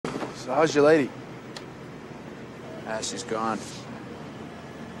So how's your lady? Ah, she's gone.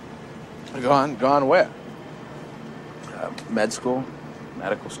 Gone? Gone where? Medical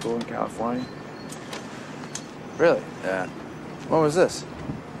school in California. Really? Yeah. When was this?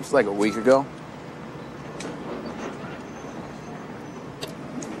 It was like a week ago.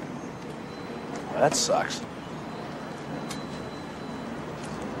 Well, that sucks.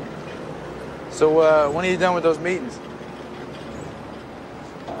 So, when are you done with those meetings?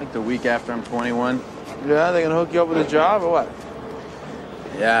 Like the week after I'm 21. Yeah, they gonna hook you up with a job or what?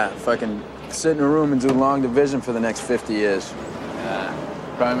 Yeah, fucking sit in a room and do long division for the next 50 years.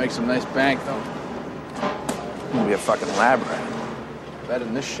 Yeah, probably make some nice bank, though. I'm gonna be a fucking lab rat. Better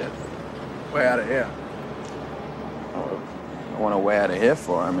than this shit. Way out of here. I want to way out of here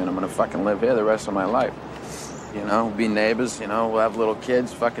for. I mean, I'm gonna fucking live here the rest of my life. You know, be neighbors, you know, we'll have little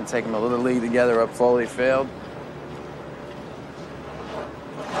kids, fucking take them to Little League together up Foley Field.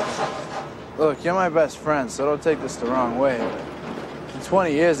 Look, you're my best friend, so don't take this the wrong way. But in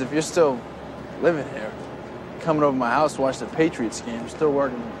 20 years, if you're still living here, coming over my house to watch the Patriots game, still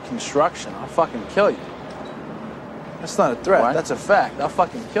working construction, I'll fucking kill you. That's not a threat, what? That's a fact. I'll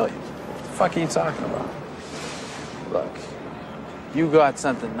fucking kill you. What the fuck are you talking about? Look, you got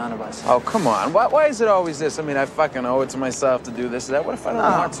something none of us have. Oh, come on. Why is it always this? I mean, I fucking owe it to myself to do this or that. What if I don't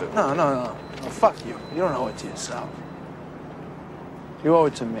want to? No, fuck you. You don't owe it to yourself. You owe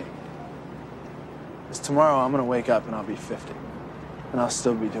it to me. Because tomorrow I'm gonna wake up and I'll be 50. And I'll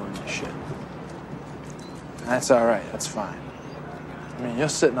still be doing this shit. And that's all right. That's fine. I mean, you're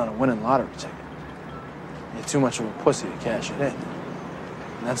sitting on a winning lottery ticket. You're too much of a pussy to cash it in.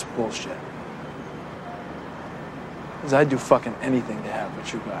 And that's bullshit. Because I'd do fucking anything to have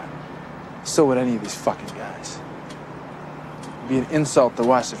what you got. So would any of these fucking guys. It'd be an insult to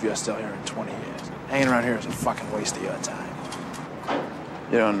us if you're still here in 20 years. Hanging around here is a fucking waste of your time.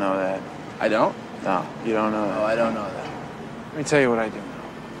 You don't know that. I don't? No, you don't know that. Oh, I don't know that. Let me tell you what I do know.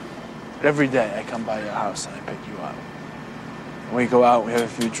 But every day I come by your house and I pick you up. And we go out, we have a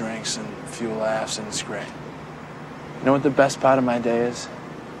few drinks and a few laughs, and it's great. You know what the best part of my day is?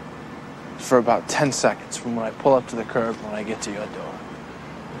 For about 10 seconds from when I pull up to the curb when I get to your door.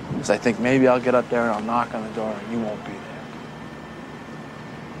 Because I think maybe I'll get up there and I'll knock on the door and you won't be there.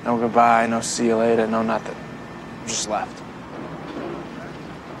 No goodbye, no see you later, no nothing. Just left.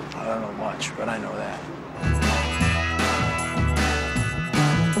 I don't know much, but I know that.